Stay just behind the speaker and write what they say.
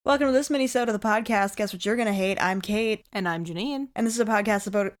Welcome to this mini-sode of the podcast. Guess what you're gonna hate? I'm Kate, And I'm Janine. and this is a podcast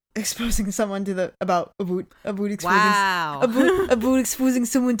about exposing someone to the about about exposing Wow. about exposing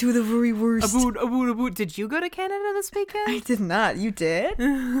someone to the very worst. Aboot. Did you go to Canada this I weekend? did not. You did?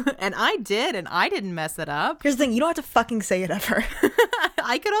 And I did, and I didn't mess it up. Here's the thing: you don't have to fucking say it ever.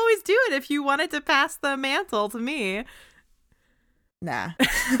 I could always do it if you wanted to pass the mantle to me. Nah.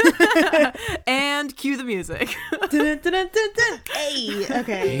 And cue the music. Dun, dun, dun, dun, dun. Hey.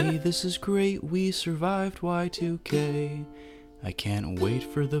 Okay. Hey, this is great, we survived Y2K. I can't wait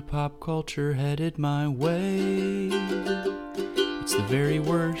for the pop culture headed my way. It's the very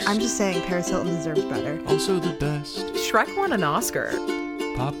worst, I'm just saying, Paris Hilton deserves better. also the best. Shrek won an Oscar.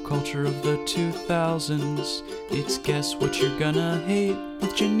 Pop culture of the 2000s. It's Guess What You're Gonna Hate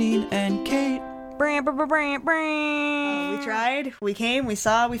with Janine and Kate. We tried, we came, we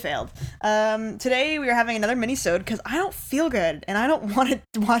saw, we failed. Today we are having another mini-sode because I don't feel good and I don't want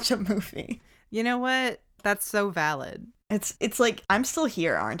to watch a movie. You know what? That's so valid. It's like I'm still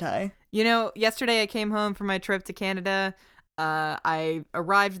here, aren't I? You know, yesterday I came home from my trip to Canada. I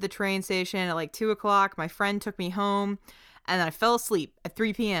arrived at the train station at like 2 o'clock. My friend took me home, and I fell asleep at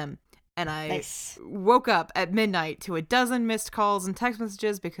 3 p.m. And I Nice. woke up at midnight to a dozen missed calls and text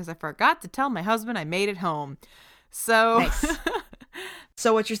messages because I forgot to tell my husband I made it home. So, Nice.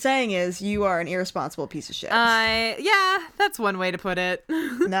 So what you're saying is you are an irresponsible piece of shit. yeah, that's one way to put it.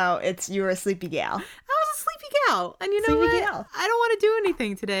 I No, it's you're a sleepy gal. was a sleepy gal, and you know Sleepy what? gal. I don't want to do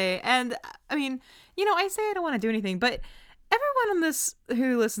anything today. And I mean, you know, I say I don't want to do anything, but everyone on this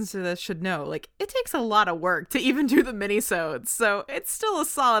who listens to this should know, like, it takes a lot of work to even do the mini-sodes, so it's still a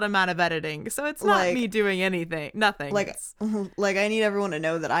solid amount of editing. So it's not Like- me doing nothing. Like, It's- like I need everyone to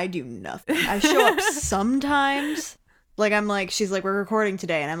know that I do nothing. I show up sometimes. Like I'm like, she's like, we're recording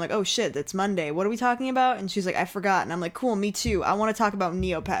today, and I'm like, oh shit, it's Monday. What are we talking about? And she's like, I forgot. And I'm like, cool, me too. I want to talk about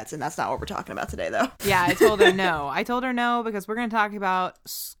Neopets, and that's not what we're talking about today, though. yeah, I told her no. I told her no because we're going to talk about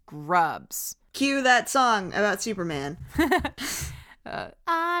Scrubs. Cue that song about Superman.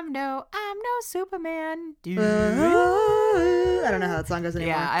 I'm no Superman. Dude. I don't know how that song goes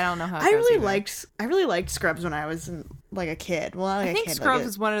anymore. Yeah, I don't know how. It I goes really either. liked Scrubs when I was like a kid. Well, not like I a think kid, Scrubs like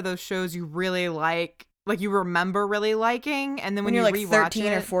is one of those shows you really like you remember really liking, and then when when you're you like rewatch 13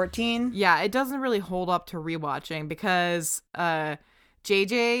 it, or 14. yeah, it doesn't really hold up to rewatching because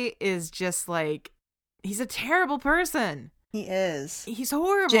JJ is just like, he's a terrible person. He is. He's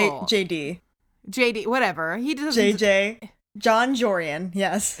horrible. JD. JD, whatever. He doesn't. JJ. John Jorian.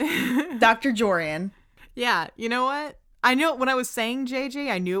 Yes. Dr. Jorian. Yeah, you know what? I know when I was saying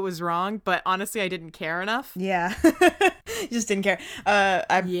JJ, I knew it was wrong, but honestly, I didn't care enough. Yeah. You just didn't care.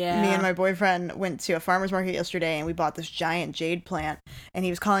 Me and my boyfriend went to a farmer's market yesterday and we bought this giant jade plant and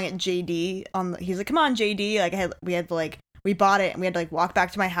he was calling it JD he's like, come on, JD. Like we bought it and we had to like walk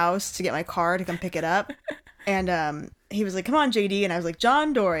back to my house to get my car to come pick it up. And he was like, come on, JD. And I was like,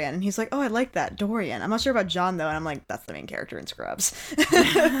 John Dorian. And he's like, oh, I like that, Dorian. I'm not sure about John, though. And I'm like, that's the main character in Scrubs.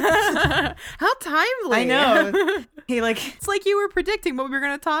 How timely. I know. He like... It's like you were predicting what we were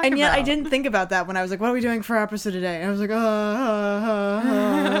going to talk about. And yet I didn't think about that when I was like, what are we doing for our episode today? And I was like,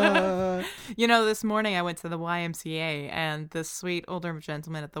 You know, this morning I went to the YMCA, and this sweet older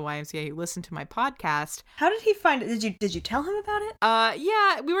gentleman at the YMCA who listened to my podcast. How did he find it? Did you tell him about it?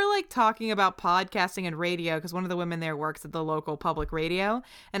 Yeah, we were like talking about podcasting and radio because one of the women there works at the local public radio,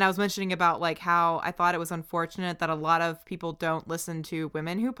 and I was mentioning about like how I thought it was unfortunate that a lot of people don't listen to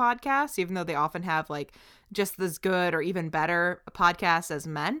women who podcast, even though they often have like just as good or even better podcasts as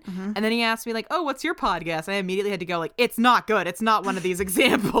men. Mm-hmm. And then he asked me like, oh, what's your podcast? And I immediately had to go like, it's not good. It's not one of these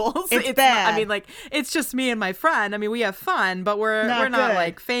examples. It's bad. I mean, like, it's just me and my friend. I mean, we have fun, but we're not good.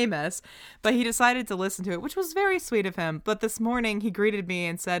 like famous. But he decided to listen to it, which was very sweet of him. But this morning he greeted me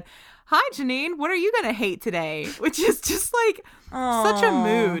and said, hi, Janine, what are you going to hate today? Which is just like such a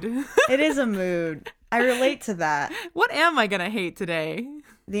mood. It is a mood. I relate to that. What am I going to hate today?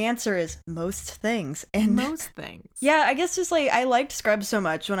 The answer is most things. And Most things. yeah, I guess just like I liked Scrubs so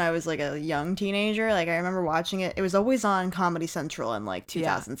much when I was like a young teenager. Like I remember watching it. It was always on Comedy Central in like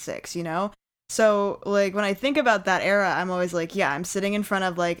 2006, you know? So like when I think about that era, I'm always like, yeah, I'm sitting in front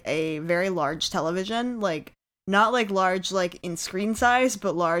of like a very large television, like not like large like in screen size,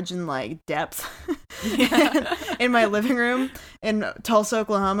 but large in like depth. In my living room in Tulsa,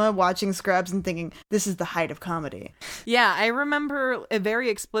 Oklahoma, watching Scrubs and thinking, this is the height of comedy. Yeah, I remember very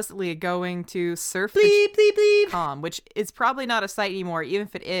explicitly going to surf Bleep, bleep, bleep. com, which is probably not a site anymore. Even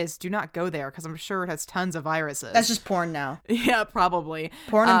if it is, do not go there because I'm sure it has tons of viruses. That's just porn now. yeah, probably.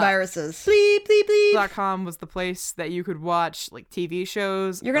 Porn and viruses. Bleep, bleep, bleep. .com was the place that you could watch like TV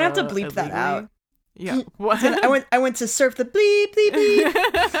shows. You're gonna have to bleep that illegally. out. Yeah. What? I went to surf the bleep bleep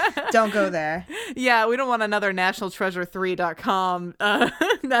bleep. Don't go there. Yeah, we don't want another nationaltreasure3.com,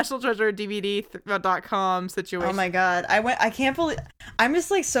 nationaltreasuredvd.com situation. Oh my god. I can't believe I'm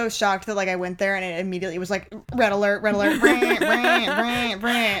just like so shocked that like I went there and it immediately was like red alert, red alert. I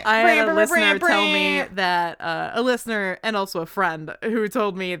had a listener tell me that a listener and also a friend who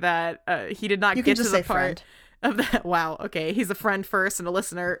told me that he did not You get can to just the say part friend. of that. Wow, okay, he's a friend first and a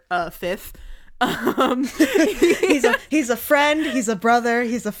listener fifth. He's a friend, he's a brother,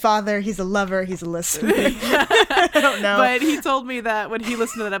 he's a father, he's a lover, he's a listener. I don't know. But he told me that when he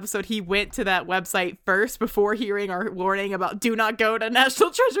listened to that episode, he went to that website first before hearing our warning about do not go to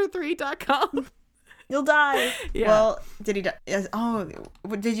nationaltreasure3.com. You'll die. Yeah. Well, did he die? Oh,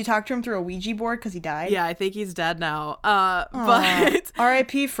 did you talk to him through a Ouija board because he died? Yeah, I think he's dead now. But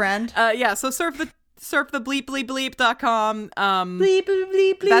R.I.P. friend. yeah, so surf the bleep bleep bleep.com. Bleep bleep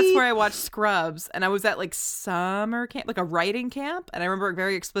bleep bleep. That's where I watched Scrubs, and I was at like summer camp, like a writing camp, and I remember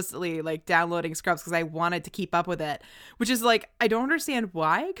very explicitly like downloading Scrubs because I wanted to keep up with it, which is like I don't understand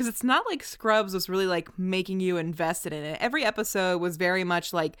why, because it's not like Scrubs was really like making you invested in it. Every episode was very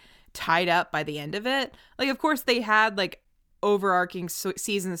much like tied up by the end of it. Like, of course, they had like overarching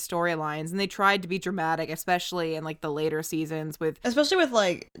season storylines, and they tried to be dramatic, especially in like the later seasons especially with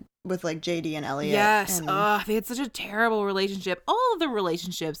JD and Elliot. Yes. And... they had such a terrible relationship. All of the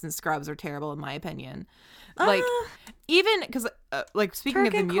relationships in Scrubs are terrible in my opinion. Like even because like speaking Turk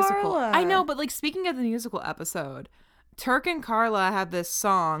of the and musical, Carla. I know, but like speaking of the musical episode, Turk and Carla have this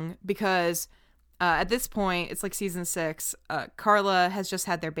song because at this point, it's like season 6. Carla has just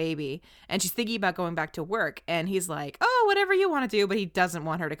had their baby, and she's thinking about going back to work. And he's like, "Oh, whatever you want to do," but he doesn't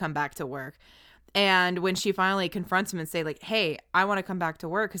want her to come back to work. And when she finally confronts him and say like, "Hey, I want to come back to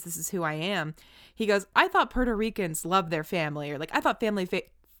work because this is who I am," he goes, "I thought Puerto Ricans loved their family," or like, "I thought family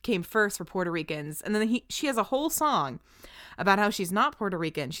came first for Puerto Ricans." And then she has a whole song about how she's not Puerto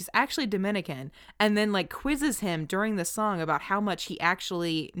Rican, she's actually Dominican, and then like quizzes him during the song about how much he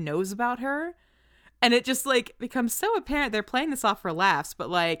actually knows about her. And it just, like, becomes so apparent. They're playing this off for laughs, but,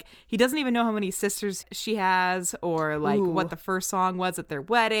 like, he doesn't even know how many sisters she has or, like, what the first song was at their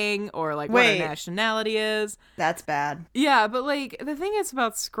wedding or, like, what her nationality is. That's bad. Yeah, but, like, the thing is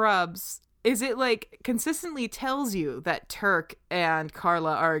about Scrubs is it, like, consistently tells you that Turk and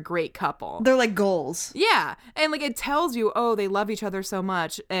Carla are a great couple. They're, like, goals. Yeah, and, like, it tells you, oh, they love each other so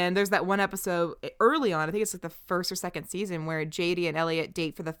much. And there's that one episode early on, I think it's, like, the first or second season, where JD and Elliot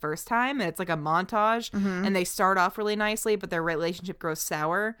date for the first time, and it's, like, a montage, and they start off really nicely, but their relationship grows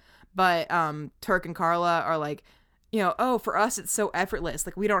sour. But Turk and Carla are, like, you know, oh, for us, it's so effortless.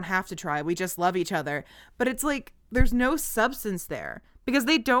 Like, we don't have to try. We just love each other. But it's, like, there's no substance there, because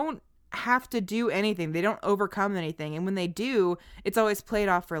they don't have to do anything. They don't overcome anything, and when they do, it's always played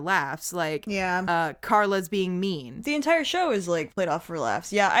off for laughs. Like, Carla's being mean. The entire show is like played off for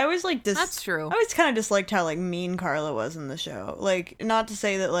laughs. Yeah, I always like That's true. I always kind of disliked how like mean Carla was in the show. Like, not to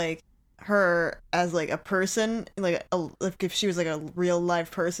say that like her as like a person, like if she was like a real live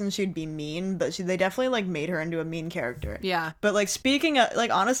person, she'd be mean, but they definitely like made her into a mean character. Yeah. But like speaking of,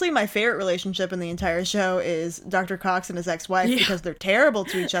 like, honestly, my favorite relationship in the entire show is Dr. Cox and his ex-wife, because they're terrible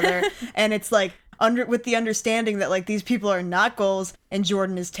to each other, and it's like with the understanding that like these people are not goals and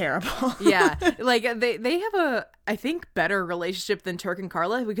Jordan is terrible. Yeah, like they have a, I think, better relationship than Turk and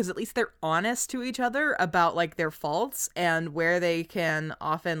Carla, because at least they're honest to each other about like their faults and where they can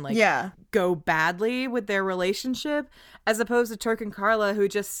often like go badly with their relationship, as opposed to Turk and Carla, who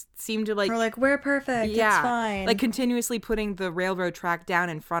just seem to like, we're like, we're perfect, it's fine, like continuously putting the railroad track down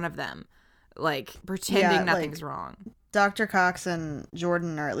in front of them, like pretending nothing's wrong. Dr. Cox and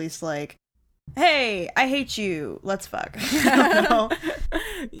Jordan are at least like, hey, I hate you, let's fuck. I don't know.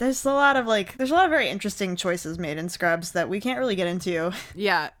 There's a lot of very interesting choices made in Scrubs that we can't really get into.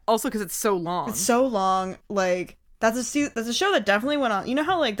 Yeah, also because it's so long. It's so long. Like, that's a show that definitely went on. You know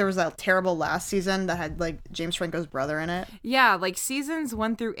how like there was that terrible last season that had like James Franco's brother in it? Yeah, like seasons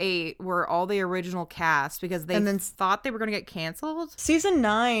 1 through 8 were all the original cast because they thought they were going to get canceled. Season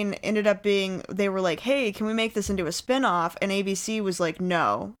 9 ended up being, they were like, hey, can we make this into a spinoff? And ABC was like,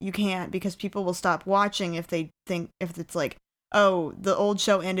 no, you can't, because people will stop watching if it's like, oh, the old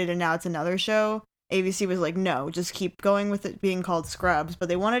show ended and now it's another show. ABC was like, no, just keep going with it being called Scrubs, but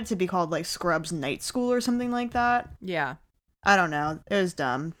they wanted it to be called like Scrubs Night School or something like that. Yeah. I don't know. It was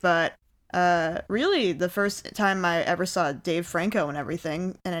dumb, but really the first time I ever saw Dave Franco and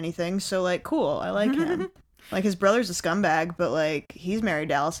anything, so like, cool, I like him. Like, his brother's a scumbag, but like, he's married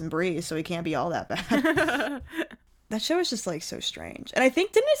to Allison Brie, so he can't be all that bad. That show is just like so strange. And I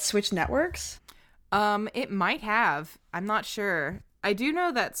think, didn't it switch networks? It might have. I'm not sure. I do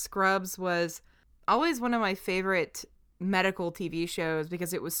know that Scrubs was always one of my favorite medical TV shows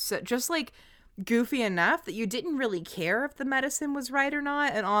because it was just like goofy enough that you didn't really care if the medicine was right or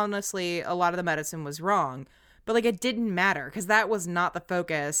not. And honestly, a lot of the medicine was wrong. But, like, it didn't matter because that was not the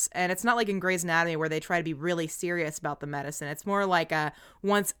focus. And it's not like in Grey's Anatomy where they try to be really serious about the medicine. It's more like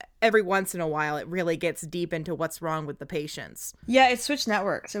every once in a while, it really gets deep into what's wrong with the patients. Yeah, it switched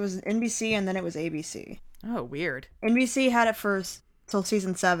networks. It was NBC and then it was ABC. Oh, weird. NBC had it till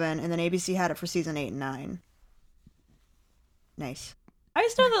season 7, and then ABC had it for season 8 and 9. Nice. I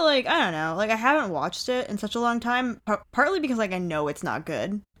just know that, like, I don't know. Like, I haven't watched it in such a long time, partly because, like, I know it's not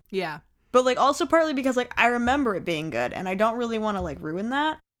good. Yeah. But, like, also partly because, like, I remember it being good, and I don't really want to, like, ruin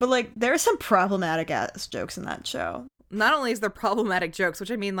that. But, like, there are some problematic-ass jokes in that show. Not only is there problematic jokes, which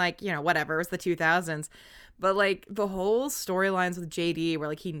I mean, like, you know, whatever, it was the 2000s, but, like, the whole storylines with JD where,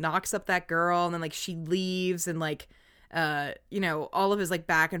 like, he knocks up that girl, and then, like, she leaves, and, like, you know, all of his, like,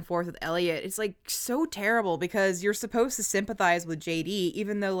 back and forth with Elliot, it's, like, so terrible because you're supposed to sympathize with JD,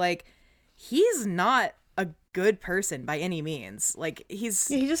 even though, like, he's not a good person by any means. Like, he just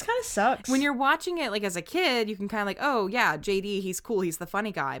kind of sucks. When you're watching it, like, as a kid, you can kind of like, oh yeah, JD, he's cool, he's the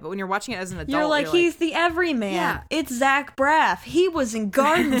funny guy. But when you're watching it as an adult, you're like, he's the everyman. Yeah. It's Zach Braff. He was in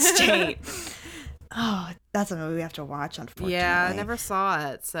Garden State. Oh, that's a movie we have to watch, unfortunately. Yeah, I never saw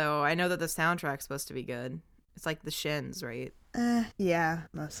it, so I know that the soundtrack's supposed to be good. It's like the Shins, right? Yeah,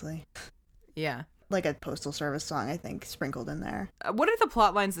 mostly. Yeah. Like a Postal Service song, I think, sprinkled in there. What are the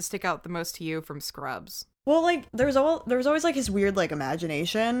plot lines that stick out the most to you from Scrubs? Well, like, there was always, like, his weird, like,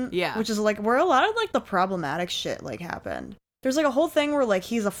 imagination. Yeah. Which is, like, where a lot of, like, the problematic shit, like, happened. There's, like, a whole thing where, like,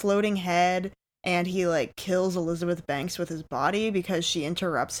 he's a floating head, and he, like, kills Elizabeth Banks with his body because she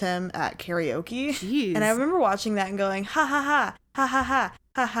interrupts him at karaoke. Jeez. And I remember watching that and going, ha ha ha, ha ha ha,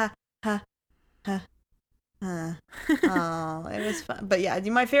 ha ha ha, ha. Oh, it was fun. But yeah,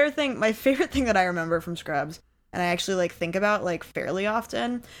 my favorite thing that I remember from Scrubs, and I actually, like, think about, like, fairly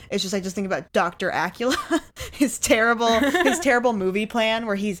often, is just I just think about Dr. Acula, his terrible movie plan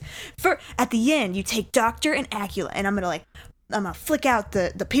where at the end you take Dr. and Acula, and I'm gonna flick out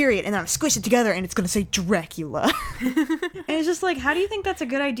the period, and then I'm gonna squish it together, and it's gonna say Dracula. And it's just like, how do you think that's a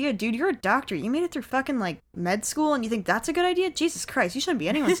good idea, dude? You're a doctor. You made it through fucking, like, med school, and you think that's a good idea? Jesus Christ, you shouldn't be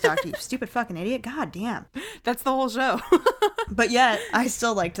anyone's doctor, you stupid fucking idiot. God damn. That's the whole show. But yet, I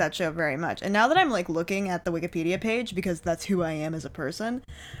still liked that show very much. And now that I'm, like, looking at the Wikipedia page, because that's who I am as a person,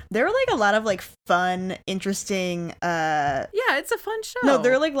 there are, like, a lot of, like, fun, interesting, Yeah, it's a fun show. No,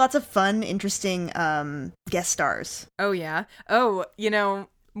 there are, like, lots of fun, interesting, guest stars. Oh, yeah. Oh, you know,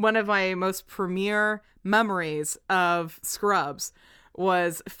 one of my most premier memories of Scrubs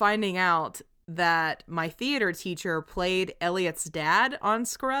was finding out that my theater teacher played Elliot's dad on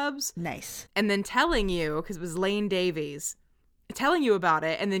Scrubs. Nice. And then telling you, because it was Lane Davies, telling you about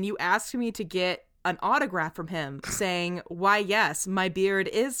it, and then you asked me to get an autograph from him saying, why, yes, my beard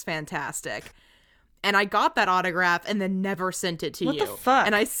is fantastic. And I got that autograph and then never sent it to you. What the fuck?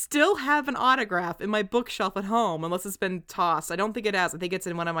 And I still have an autograph in my bookshelf at home, unless it's been tossed. I don't think it has. I think it's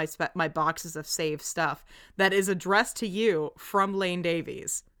in one of my boxes of saved stuff that is addressed to you from Lane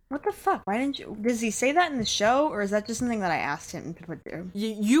Davies. What the fuck? Why didn't you? Does he say that in the show, or is that just something that I asked him to put there?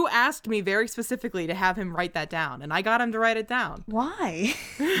 You asked me very specifically to have him write that down, and I got him to write it down. Why?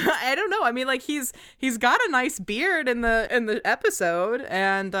 I don't know. I mean, like, he's got a nice beard in the episode,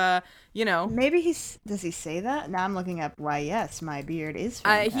 and you know, maybe does he say that? Now I'm looking up. Why, yes, my beard is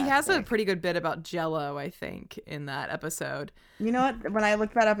fantastic. He has a pretty good bit about Jell-O, I think, in that episode. You know what? When I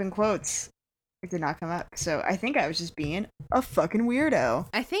looked that up in quotes, it did not come up. So I think I was just being a fucking weirdo.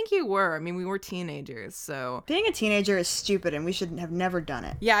 I think you were. I mean, we were teenagers, so being a teenager is stupid, and we should have never done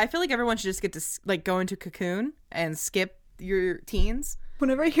it. Yeah, I feel like everyone should just get to, like, go into Cocoon and skip your teens.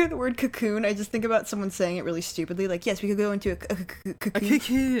 Whenever I hear the word cocoon, I just think about someone saying it really stupidly. Like, yes, we could go into a cocoon. A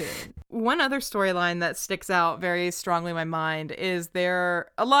cocoon. One other storyline that sticks out very strongly in my mind is a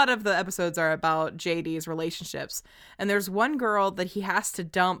lot of the episodes are about JD's relationships. And there's one girl that he has to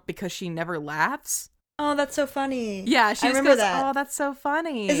dump because she never laughs. Oh, that's so funny. Yeah, she just goes, oh, that's so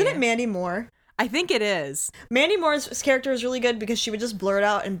funny. Isn't it Mandy Moore? I think it is. Mandy Moore's character is really good because she would just blurt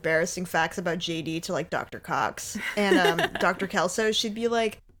out embarrassing facts about JD to, like, Dr. Cox. And Dr. Kelso, she'd be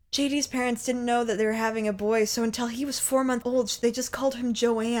like, JD's parents didn't know that they were having a boy, so until he was 4 months old, they just called him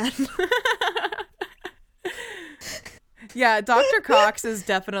Joanne. Yeah, Dr. Cox is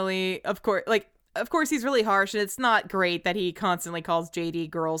definitely, of course, like, of course, he's really harsh, and it's not great that he constantly calls JD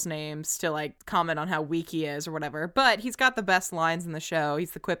girls' names to, like, comment on how weak he is or whatever. But he's got the best lines in the show.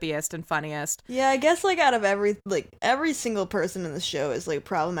 He's the quippiest and funniest. Yeah, I guess, like, out of every single person in the show is, like,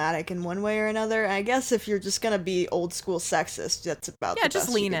 problematic in one way or another. I guess if you're just gonna be old school sexist, that's about the just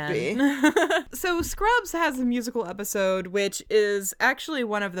best lean you could in. be. So Scrubs has a musical episode, which is actually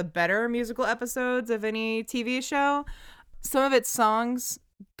one of the better musical episodes of any TV show. Some of its songs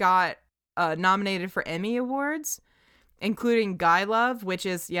got nominated for Emmy Awards, including Guy Love, which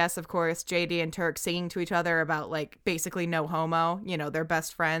is, yes, of course, JD and Turk singing to each other about, like, basically no homo. You know, they're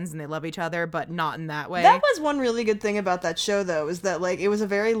best friends and they love each other, but not in that way. That was one really good thing about that show, though, is that, like, it was a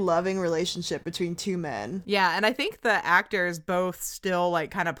very loving relationship between two men. Yeah, and I think the actors both still, like,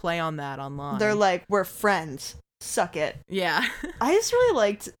 kind of play on that online. They're like, we're friends. Suck it. Yeah. I just really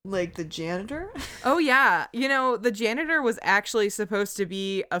liked, like, the janitor. Oh, yeah. You know, the janitor was actually supposed to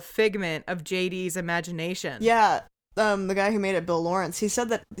be a figment of JD's imagination. Yeah. The guy who made it, Bill Lawrence, he said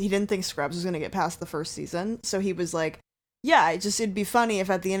that he didn't think Scrubs was going to get past the first season. So he was like, yeah, it'd be funny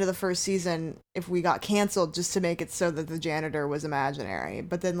if at the end of the first season, if we got canceled just to make it so that the janitor was imaginary.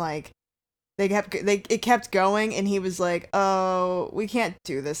 But then, like, it kept going, and he was like, oh, we can't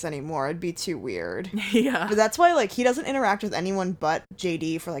do this anymore. It'd be too weird. Yeah. But that's why, like, he doesn't interact with anyone but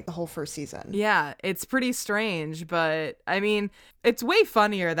JD for, like, the whole first season. Yeah, it's pretty strange, but I mean, it's way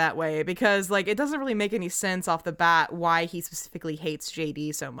funnier that way because, like, it doesn't really make any sense off the bat why he specifically hates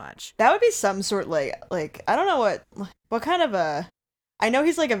JD so much. That would be some sort, like I don't know what kind of I know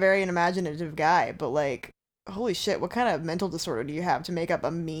he's, like, a very imaginative guy, but, like, holy shit, what kind of mental disorder do you have to make up a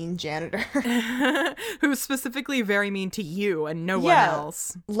mean janitor? Who's specifically very mean to you and no one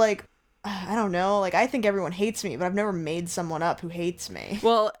else. Like, I don't know, like, I think everyone hates me, but I've never made someone up who hates me.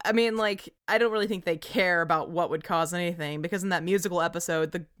 Well, I mean, like, I don't really think they care about what would cause anything, because in that musical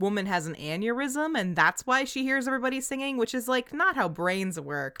episode, the woman has an aneurysm, and that's why she hears everybody singing, which is, like, not how brains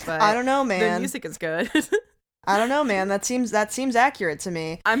work, but I don't know, man. The music is good. I don't know, man. That seems accurate to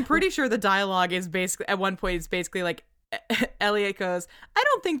me. I'm pretty sure the dialogue is basically, at one point, it's basically like, Elliot goes, I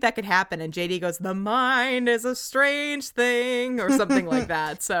don't think that could happen. And JD goes, the mind is a strange thing, or something like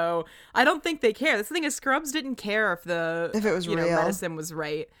that. So I don't think they care. The thing is, Scrubs didn't care if it was real. Medicine was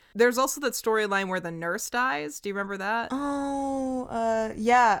right. There's also that storyline where the nurse dies. Do you remember that? Oh,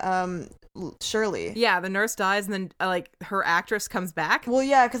 yeah. Shirley. Yeah, the nurse dies, and then like her actress comes back. Well,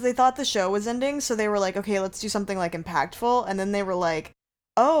 yeah, because they thought the show was ending, so they were like, okay, let's do something like impactful, and then they were like,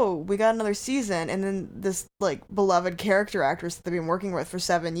 oh, we got another season, and then this like beloved character actress that they've been working with for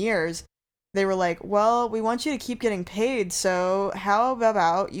 7 years, they were like, well, we want you to keep getting paid, so how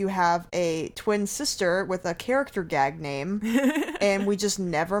about you have a twin sister with a character gag name, and we just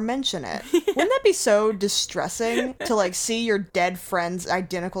never mention it? Yeah. Wouldn't that be so distressing to, like, see your dead friend's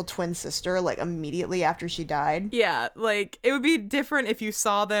identical twin sister, like, immediately after she died? Yeah, like, it would be different if you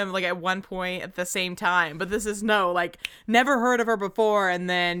saw them, like, at one point at the same time, but this is like, never heard of her before, and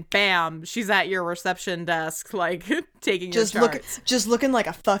then, bam, she's at your reception desk, like, taking your charts. Just looking like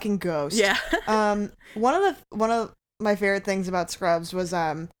a fucking ghost. Yeah. One of my favorite things about Scrubs was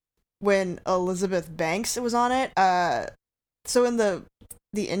when Elizabeth Banks was on it. So in the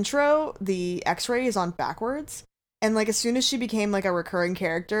intro, the X-ray is on backwards, and like as soon as she became like a recurring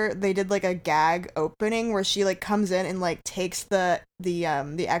character, they did like a gag opening where she like comes in and like takes the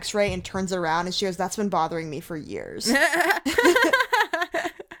X-ray and turns it around, and she goes, "That's been bothering me for years."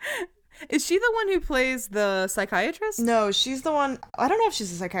 Is she the one who plays the psychiatrist? No, she's the one. I don't know if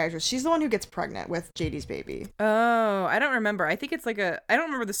she's a psychiatrist. She's the one who gets pregnant with JD's baby. Oh, I don't remember. I think it's like I don't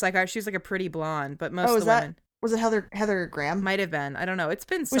remember the psychiatrist. She's like a pretty blonde, but most of the women. Was it Heather Graham? Might have been. I don't know. It's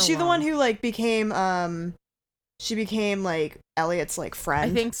been so long. Was she the one who like became she became like Elliot's like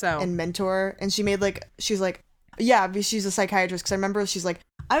friend? I think so. And mentor, and she's like, yeah, she's a psychiatrist, because I remember she's like,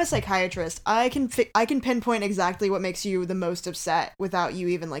 I'm a psychiatrist. I can pinpoint exactly what makes you the most upset without you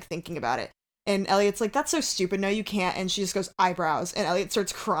even like thinking about it. And Elliot's like, that's so stupid. No, you can't. And she just goes, eyebrows. And Elliot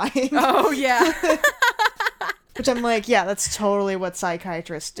starts crying. Oh, yeah. Which I'm like, yeah, that's totally what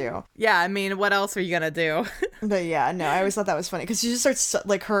psychiatrists do. Yeah, I mean, what else are you gonna do? But yeah, no, I always thought that was funny, because she just starts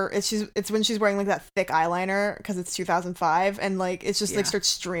like it's when she's wearing like that thick eyeliner, because it's 2005, and like it's just like starts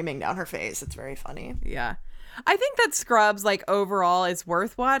streaming down her face. It's very funny. Yeah. I think that Scrubs, like, overall is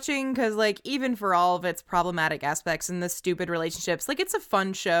worth watching, because, like, even for all of its problematic aspects and the stupid relationships, like, it's a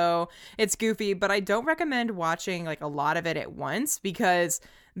fun show. It's goofy, but I don't recommend watching, like, a lot of it at once, because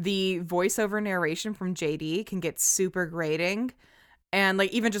the voiceover narration from JD can get super grating. And,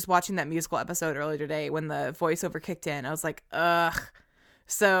 like, even just watching that musical episode earlier today when the voiceover kicked in, I was like, ugh.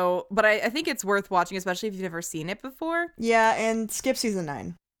 So, but I think it's worth watching, especially if you've never seen it before. Yeah, and skip season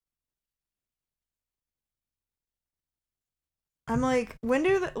 9. I'm like, when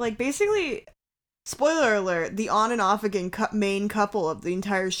do basically, spoiler alert, the on and off again main couple of the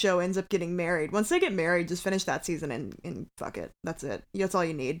entire show ends up getting married. Once they get married, just finish that season and fuck it. That's it. That's all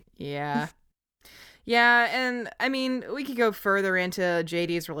you need. Yeah. Yeah, and I mean, we could go further into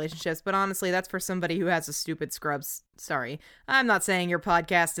JD's relationships, but honestly, that's for somebody who has a stupid Scrubs. Sorry. I'm not saying your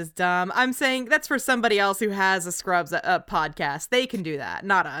podcast is dumb. I'm saying that's for somebody else who has a Scrubs podcast. They can do that,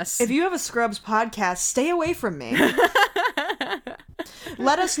 not us. If you have a Scrubs podcast, stay away from me.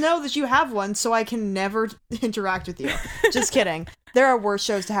 Let us know that you have one so I can never interact with you. Just kidding. There are worse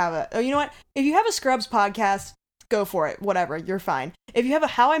shows to have. Oh, you know what? If you have a Scrubs podcast, go for it. Whatever. You're fine. If you have a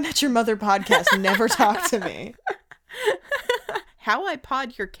How I Met Your Mother podcast, never talk to me. How I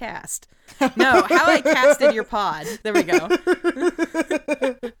pod your cast. No, how I casted your pod. There we go.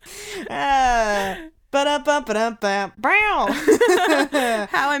 How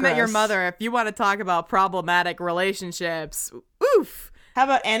I Met Your Mother. If you want to talk about problematic relationships, oof. How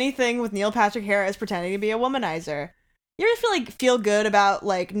about anything with Neil Patrick Harris pretending to be a womanizer? You ever feel good about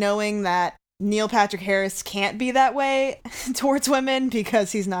knowing that Neil Patrick Harris can't be that way towards women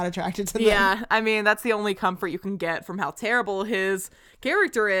because he's not attracted to them? Yeah, I mean, that's the only comfort you can get from how terrible his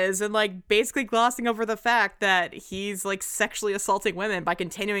character is, and basically glossing over the fact that he's sexually assaulting women by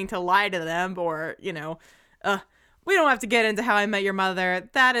continuing to lie to them, or we don't have to get into How I Met Your Mother.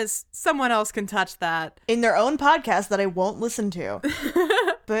 That is, someone else can touch that in their own podcast that I won't listen to.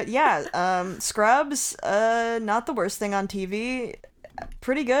 But yeah, Scrubs, not the worst thing on TV.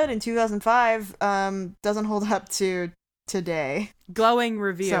 Pretty good in 2005. Doesn't hold up to today. Glowing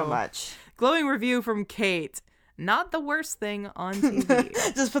review. So much. Glowing review from Kate. Not the worst thing on TV.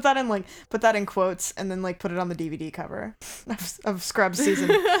 Just put that in quotes and then put it on the DVD cover of Scrubs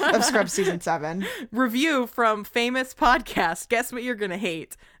season 7. Review from famous podcast. Guess what you're gonna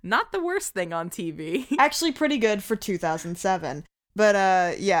hate. Not the worst thing on TV. Actually pretty good for 2007.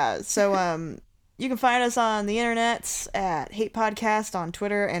 But yeah, so you can find us on the internet at Hate Podcast on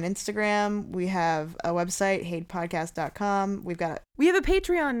Twitter and Instagram. We have a website, hatepodcast.com. We have a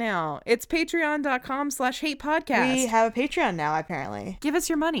Patreon now. It's patreon.com/hatepodcast. We have a Patreon now, apparently. Give us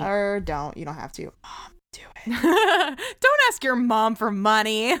your money. Or don't. You don't have to. Mom, do it. Don't ask your mom for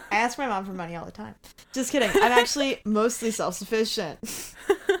money. I ask my mom for money all the time. Just kidding. I'm actually mostly self-sufficient.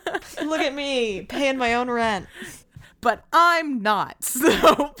 Look at me, paying my own rent. But I'm not,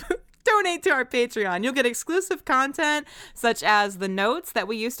 so donate to our Patreon. You'll get exclusive content such as the notes that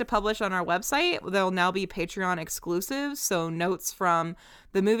we used to publish on our website. They'll now be Patreon exclusives. So notes from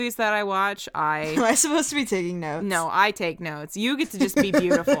the movies that I watch. Am I supposed to be taking notes? No, I take notes. You get to just be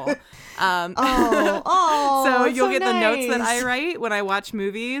beautiful. So you'll get nice. the notes that I write when I watch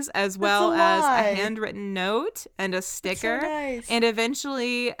movies, as well as a handwritten note and a sticker. So nice. And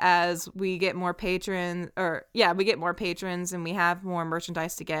eventually, as we get more patrons, and we have more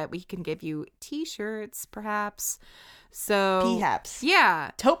merchandise to get, we can give you t-shirts, perhaps. So perhaps.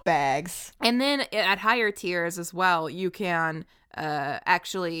 Yeah. Tote bags. And then at higher tiers as well, you can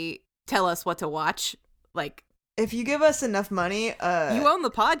actually tell us what to watch. If you give us enough money, you own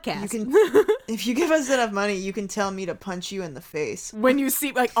the podcast. You can. If you give us enough money, you can tell me to punch you in the face when you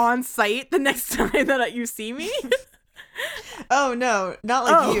see on site the next time that you see me. Oh no,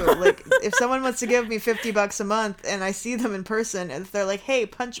 not you. If someone wants to give me $50 a month and I see them in person, and if they're like, "Hey,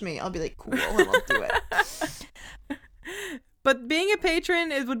 punch me," I'll be like, "Cool," and I'll do it. But being a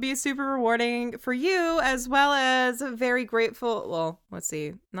patron would be super rewarding for you, as well as very grateful. Well, let's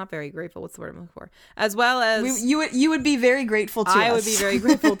see, not very grateful. What's the word I'm looking for? As well as you would be very grateful to us. I would be very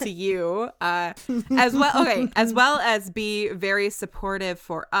grateful to you, as well. Okay, as well as be very supportive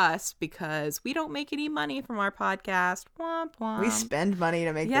for us, because we don't make any money from our podcast. Womp womp. We spend money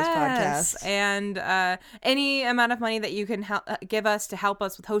to make this podcast, and any amount of money that you can give us to help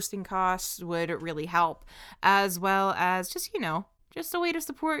us with hosting costs would really help, as well as just a way to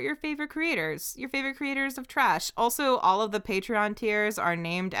support your favorite creators of trash. Also, all of the Patreon tiers are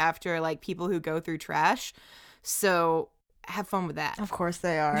named after people who go through trash. So have fun with that. Of course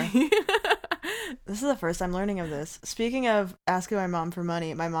they are. This is the first I'm learning of this. Speaking of asking my mom for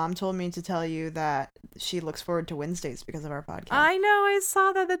money, my mom told me to tell you that she looks forward to Wednesdays because of our podcast. I know, I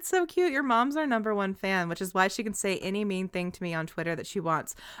saw that. That's so cute. Your mom's our #1 fan, which is why she can say any mean thing to me on Twitter that she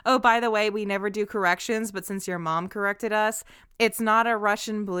wants. Oh, by the way, we never do corrections, but since your mom corrected us, it's not a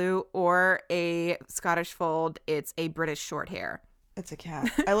Russian blue or a Scottish fold. It's a British short hair. It's a cat.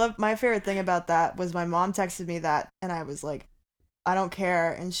 My favorite thing about that was my mom texted me that, and I was like, I don't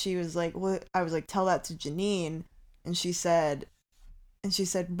care. And she was like, "What?" I was like, "Tell that to Janine." And she said, And she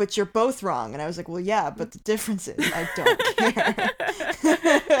said, but you're both wrong. And I was like, well, yeah, but the difference is I don't care.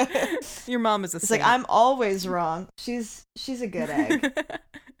 Your mom is a It's saint. like, I'm always wrong. She's a good egg.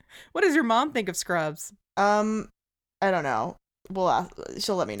 What does your mom think of Scrubs? I don't know.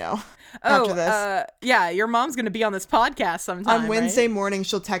 She'll let me know after this. Yeah, your mom's going to be on this podcast sometime, On Wednesday right? morning,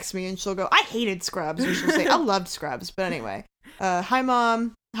 she'll text me and she'll go, I hated Scrubs. Or she'll say, I loved Scrubs. But anyway, hi,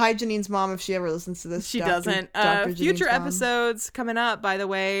 Mom. Hi, Janine's mom, if she ever listens to this. She Dr. doesn't. Dr. Future Janine's mom. episodes coming up, by the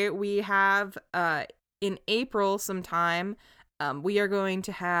way. We have, in April sometime, we are going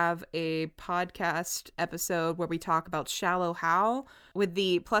to have a podcast episode where we talk about Shallow Hal with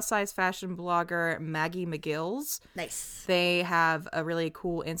the plus-size fashion blogger Maggie McGills. Nice. They have a really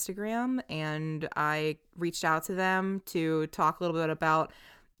cool Instagram, and I reached out to them to talk a little bit about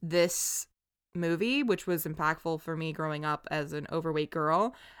this movie, which was impactful for me growing up as an overweight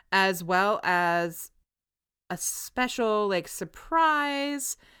girl, as well as a special like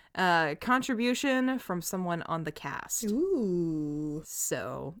surprise contribution from someone on the cast. Ooh.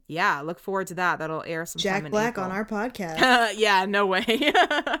 So yeah, look forward to that. That'll air sometime Jack in Black April. on our podcast. Yeah, no way.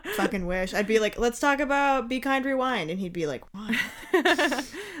 Fucking wish. I'd be like, let's talk about Be Kind Rewind. And he'd be like, why?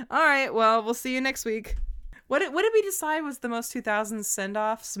 All right, well, we'll see you next week. What did we decide was the most 2000s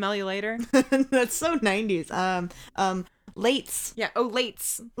send-off? Smell you later? That's so 90s. Lates. Yeah, oh,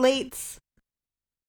 Lates. Lates.